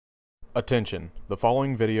Attention! The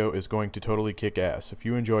following video is going to totally kick ass. If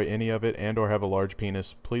you enjoy any of it and or have a large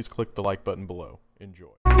penis, please click the like button below. Enjoy.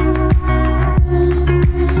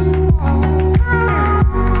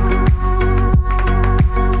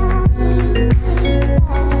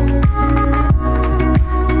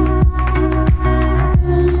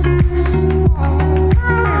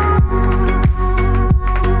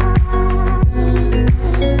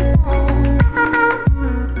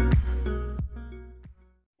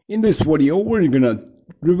 In this video, we're gonna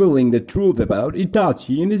revealing the truth about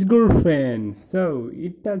Itachi and his girlfriend. So,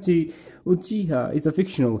 Itachi Uchiha is a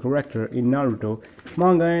fictional character in Naruto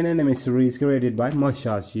manga and anime series created by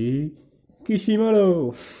Masashi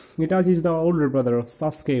Kishimoto. Itachi is the older brother of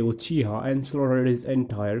Sasuke Uchiha and slaughtered his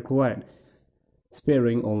entire clan,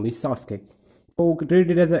 sparing only Sasuke. Though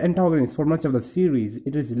treated as an antagonist for much of the series,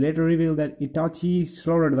 it is later revealed that Itachi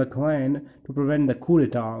slaughtered the clan to prevent the coup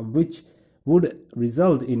d'etat, which would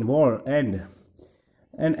result in war and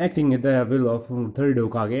acting at the will of third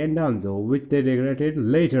Hokage and Danzo, which they regretted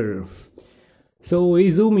later. So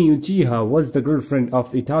Izumi Uchiha was the girlfriend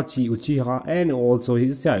of Itachi Uchiha and also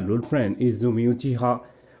his childhood friend. Izumi Uchiha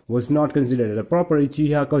was not considered a proper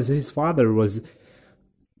Uchiha because his father was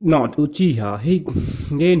not Uchiha. He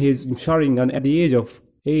gained his Sharingan at the age of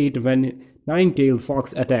 8 when Nine-Tailed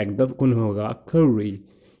Fox attacked the Konoha Curry.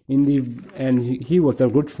 And he was a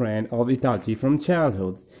good friend of Itachi from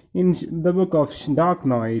childhood. In the book of Dark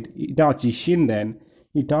Knight, Itachi Shinden,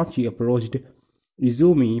 Itachi approached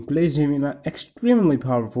Izumi, placed him in an extremely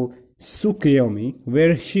powerful Tsukuyomi,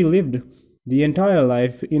 where she lived the entire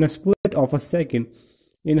life in a split of a second.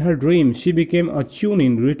 In her dream, she became a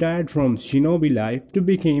Chunin, retired from shinobi life to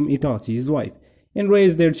become Itachi's wife, and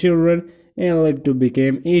raised their children and lived to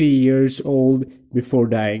become 80 years old before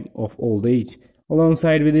dying of old age.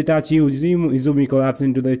 Alongside with Itachi, Izumi collapsed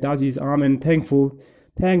into the Itachi's arm and thanked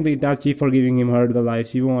Itachi for giving her the life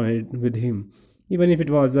she wanted with him. Even if it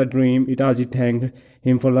was a dream, Itachi thanked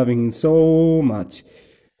him for loving him so much.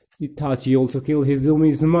 Itachi also killed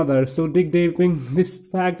Izumi's mother, so dig-deeping this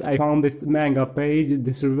fact, I found this manga page.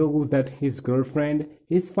 This reveals that his girlfriend,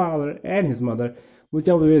 his father, and his mother, which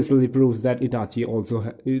obviously proves that Itachi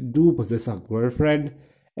also do possess a girlfriend.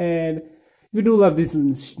 And if you do love this,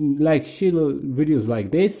 like videos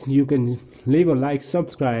like this, you can leave a like,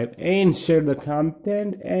 subscribe, and share the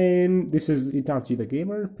content. And this is Itachi the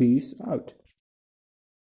Gamer. Peace out.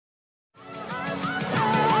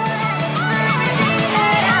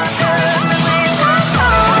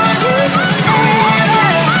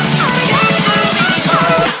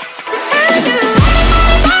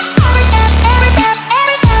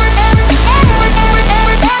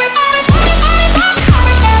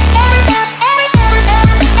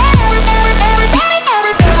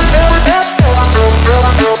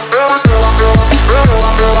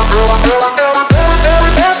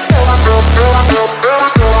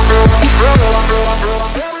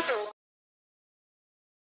 Girl,